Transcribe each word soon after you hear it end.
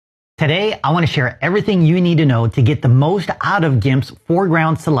Today, I want to share everything you need to know to get the most out of GIMP's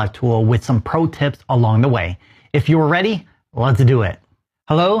Foreground Select Tool with some pro tips along the way. If you're ready, let's do it.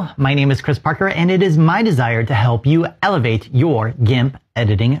 Hello, my name is Chris Parker, and it is my desire to help you elevate your GIMP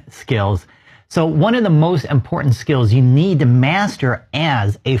editing skills. So one of the most important skills you need to master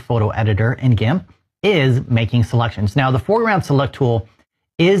as a photo editor in GIMP is making selections. Now, the Foreground Select Tool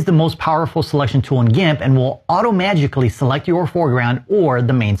is the most powerful selection tool in GIMP and will automatically select your foreground or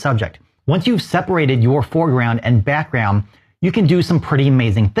the main subject. Once you've separated your foreground and background, you can do some pretty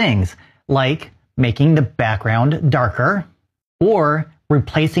amazing things, like making the background darker or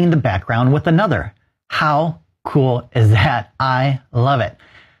replacing the background with another. How cool is that? I love it.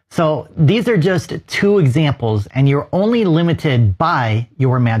 So these are just two examples, and you're only limited by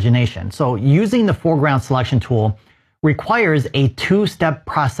your imagination. So using the Foreground Selection Tool requires a two-step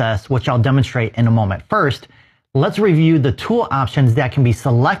process, which I'll demonstrate in a moment. First, let's review the tool options that can be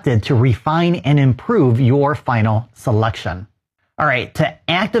selected to refine and improve your final selection. All right, to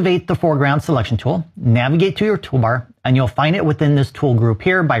activate the Foreground Selection Tool, navigate to your toolbar, and you'll find it within this tool group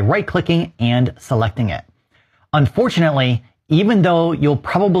here by right-clicking and selecting it. Unfortunately, even though you'll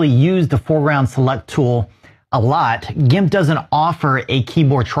probably use the Foreground Select Tool a lot, GIMP doesn't offer a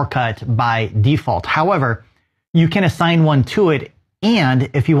keyboard shortcut by default. However, you can assign one to it, and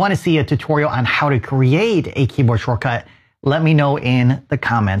if you want to see a tutorial on how to create a keyboard shortcut, let me know in the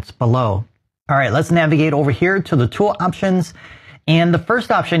comments below. All right, let's navigate over here to the tool options, and the first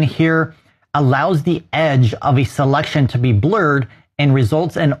option here allows the edge of a selection to be blurred and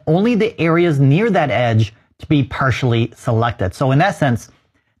results in only the areas near that edge to be partially selected. So in essence,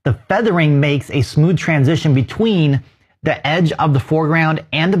 the feathering makes a smooth transition between the edge of the foreground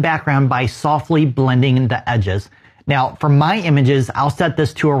and the background by softly blending the edges. Now, for my images, I'll set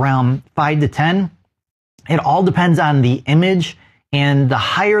this to around 5 to 10. It all depends on the image, and the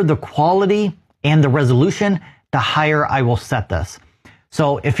higher the quality and the resolution, the higher I will set this.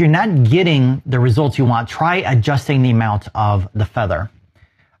 So if you're not getting the results you want, try adjusting the amount of the feather.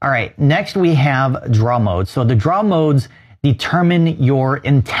 All right, next we have draw modes. So the draw modes determine your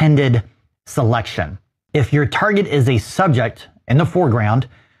intended selection. If your target is a subject in the foreground,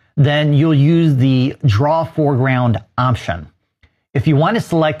 then you'll use the Draw Foreground option. If you want to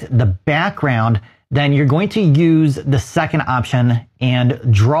select the background, then you're going to use the second option,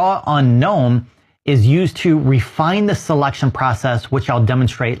 and Draw Unknown is used to refine the selection process, which I'll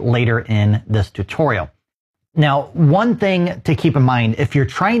demonstrate later in this tutorial. Now, one thing to keep in mind, if you're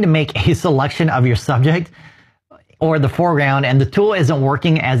trying to make a selection of your subject or the foreground and the tool isn't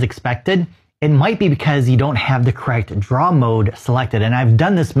working as expected, it might be because you don't have the correct draw mode selected. And I've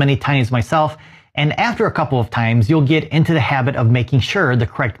done this many times myself. And after a couple of times, you'll get into the habit of making sure the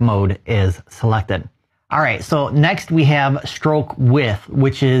correct mode is selected. All right, so next we have stroke width,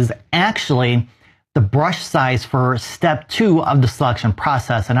 which is actually the brush size for step 2 of the selection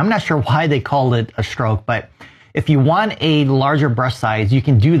process. And I'm not sure why they called it a stroke, but if you want a larger brush size, you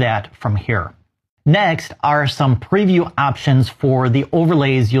can do that from here. Next are some preview options for the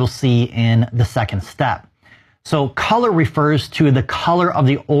overlays you'll see in the second step. So color refers to the color of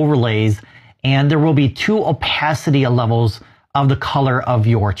the overlays, and there will be 2 opacity levels of the color of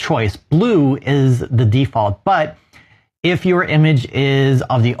your choice. Blue is the default, but if your image is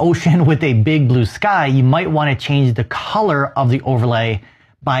of the ocean with a big blue sky, you might want to change the color of the overlay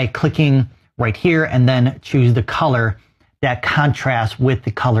by clicking right here and then choose the color that contrasts with the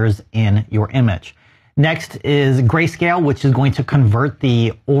colors in your image. Next is grayscale, which is going to convert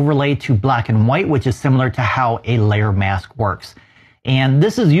the overlay to black and white, which is similar to how a layer mask works. And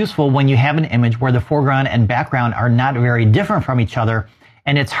this is useful when you have an image where the foreground and background are not very different from each other,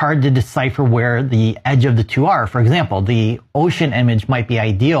 and it's hard to decipher where the edge of the two are. For example, the ocean image might be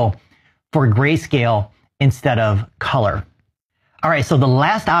ideal for grayscale instead of color. All right, so the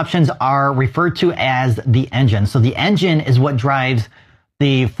last options are referred to as the engine. So the engine is what drives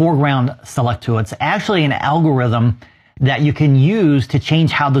the Foreground Select Tool. It's actually an algorithm that you can use to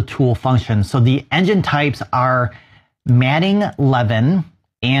change how the tool functions. So the engine types are matting 11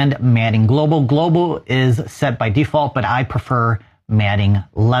 and matting global. Global is set by default, but I prefer matting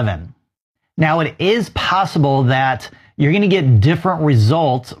 11. Now, it is possible that you're going to get different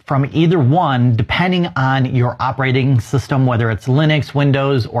results from either one depending on your operating system, whether it's Linux,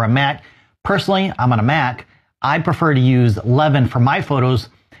 Windows, or a Mac. Personally, I'm on a Mac. I prefer to use 11 for my photos,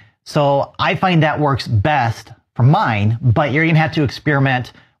 so I find that works best for mine, but you're going to have to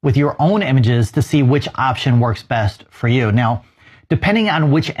experiment with your own images to see which option works best for you. Now, depending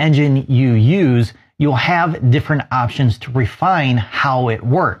on which engine you use, you'll have different options to refine how it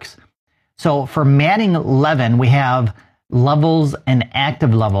works. So for matting 11, we have levels and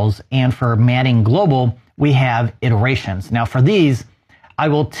active levels. And for matting global, we have iterations. Now for these, I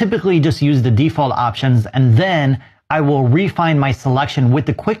will typically just use the default options, and then I will refine my selection with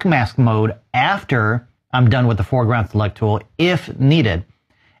the quick mask mode after I'm done with the Foreground Select Tool if needed.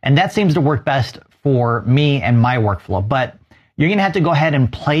 And that seems to work best for me and my workflow. But you're gonna have to go ahead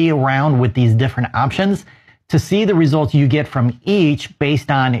and play around with these different options to see the results you get from each based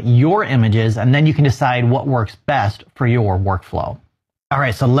on your images, and then you can decide what works best for your workflow. All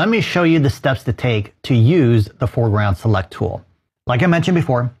right, so let me show you the steps to take to use the Foreground Select Tool. Like I mentioned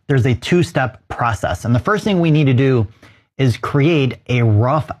before, there's a two-step process. And the first thing we need to do is create a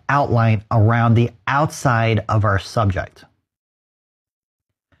rough outline around the outside of our subject.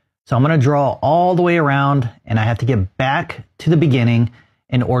 So I'm going to draw all the way around, and I have to get back to the beginning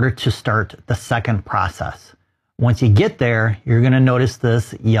in order to start the second process. Once you get there, you're going to notice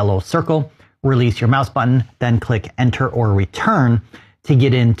this yellow circle. Release your mouse button, then click Enter or Return to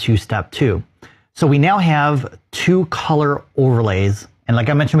get into step 2. So we now have 2 color overlays, and like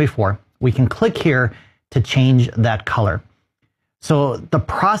I mentioned before, we can click here to change that color. So the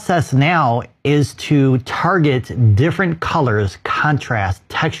process now is to target different colors, contrast,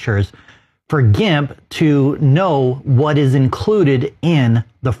 textures for GIMP to know what is included in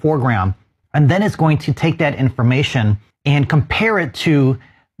the foreground. And then it's going to take that information and compare it to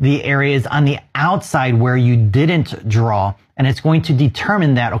the areas on the outside where you didn't draw. And it's going to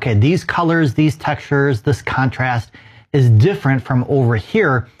determine that, okay, these colors, these textures, this contrast is different from over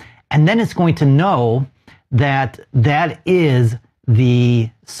here. And then it's going to know that that is the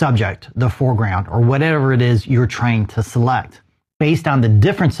subject, the foreground, or whatever it is you're trying to select based on the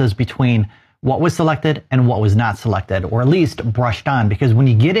differences between what was selected and what was not selected, or at least brushed on. Because when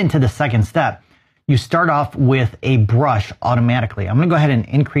you get into the second step, you start off with a brush automatically. I'm going to go ahead and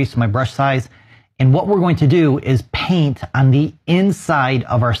increase my brush size. And what we're going to do is paint on the inside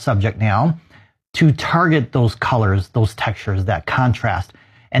of our subject now to target those colors, those textures, that contrast.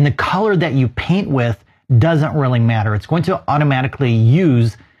 And the color that you paint with doesn't really matter. It's going to automatically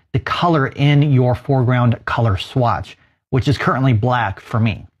use the color in your foreground color swatch, which is currently black for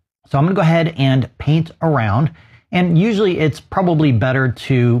me. So I'm going to go ahead and paint around. And usually it's probably better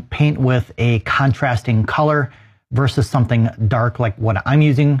to paint with a contrasting color versus something dark like what I'm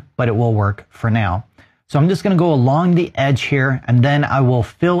using, but it will work for now. So I'm just going to go along the edge here, and then I will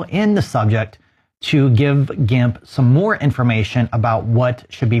fill in the subject to give GIMP some more information about what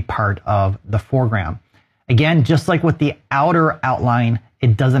should be part of the foreground. Again, just like with the outer outline,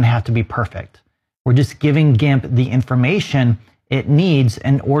 it doesn't have to be perfect. We're just giving GIMP the information it needs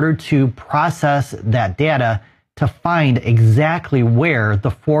in order to process that data to find exactly where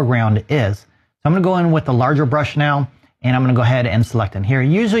the foreground is. So I'm going to go in with the larger brush now, and I'm going to go ahead and select in here.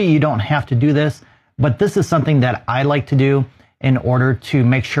 Usually you don't have to do this, but this is something that I like to do in order to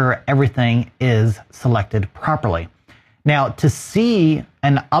make sure everything is selected properly. Now, to see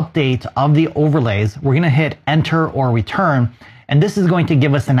an update of the overlays, we're going to hit Enter or Return, and this is going to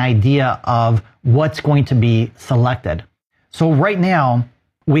give us an idea of what's going to be selected. So right now,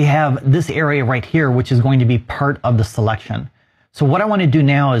 we have this area right here, which is going to be part of the selection. So what I want to do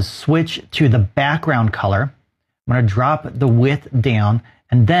now is switch to the background color. I'm going to drop the width down,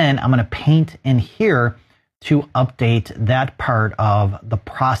 and then I'm going to paint in here to update that part of the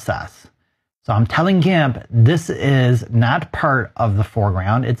process. So I'm telling GIMP this is not part of the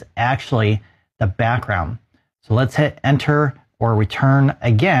foreground, it's actually the background. So let's hit Enter or Return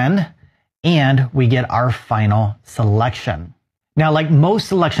again, and we get our final selection. Now, like most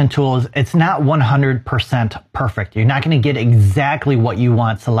selection tools, it's not 100% perfect. You're not going to get exactly what you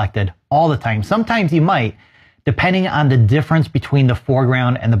want selected all the time. Sometimes you might, depending on the difference between the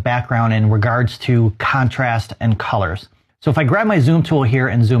foreground and the background in regards to contrast and colors. So if I grab my zoom tool here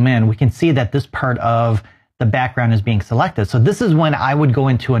and zoom in, we can see that this part of the background is being selected. So this is when I would go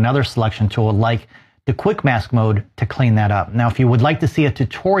into another selection tool like the quick mask mode to clean that up. Now, if you would like to see a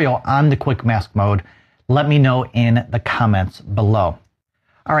tutorial on the quick mask mode, let me know in the comments below.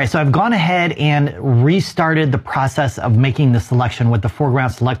 All right, so I've gone ahead and restarted the process of making the selection with the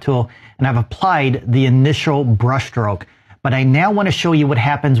Foreground Select Tool, and I've applied the initial brush stroke. But I now want to show you what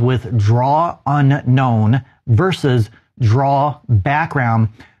happens with Draw Unknown versus Draw Background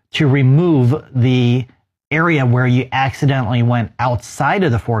to remove the area where you accidentally went outside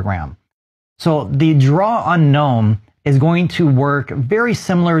of the foreground. So the Draw Unknown is going to work very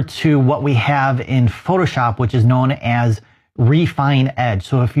similar to what we have in Photoshop, which is known as Refine Edge.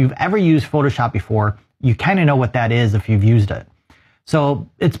 So if you've ever used Photoshop before, you kind of know what that is if you've used it. So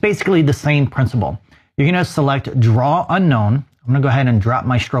it's basically the same principle. You're going to select Draw Unknown. I'm going to go ahead and drop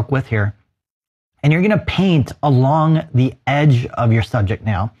my stroke width here. And you're going to paint along the edge of your subject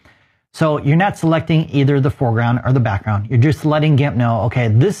now. So you're not selecting either the foreground or the background. You're just letting GIMP know, okay,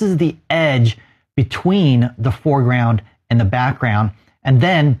 this is the edge between the foreground and the background. And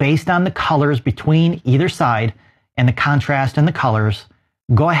then based on the colors between either side and the contrast in the colors,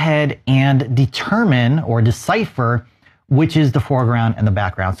 go ahead and determine or decipher which is the foreground and the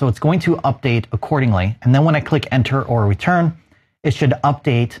background. So it's going to update accordingly. And then when I click enter or return, it should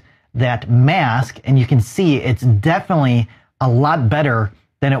update that mask. And you can see it's definitely a lot better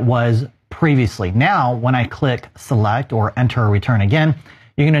than it was previously. Now, when I click select or enter or return again,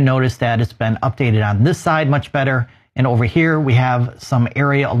 you're going to notice that it's been updated on this side much better. And over here, we have some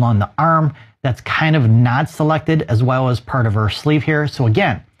area along the arm that's kind of not selected, as well as part of our sleeve here. So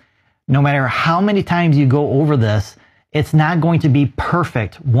again, no matter how many times you go over this, it's not going to be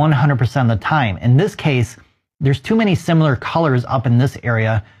perfect 100% of the time. In this case, there's too many similar colors up in this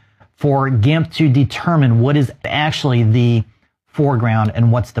area for GIMP to determine what is actually the foreground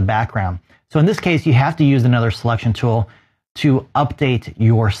and what's the background. So in this case, you have to use another selection tool to update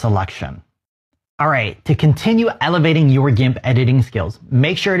your selection. All right, to continue elevating your GIMP editing skills,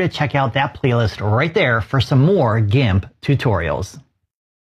 make sure to check out that playlist right there for some more GIMP tutorials.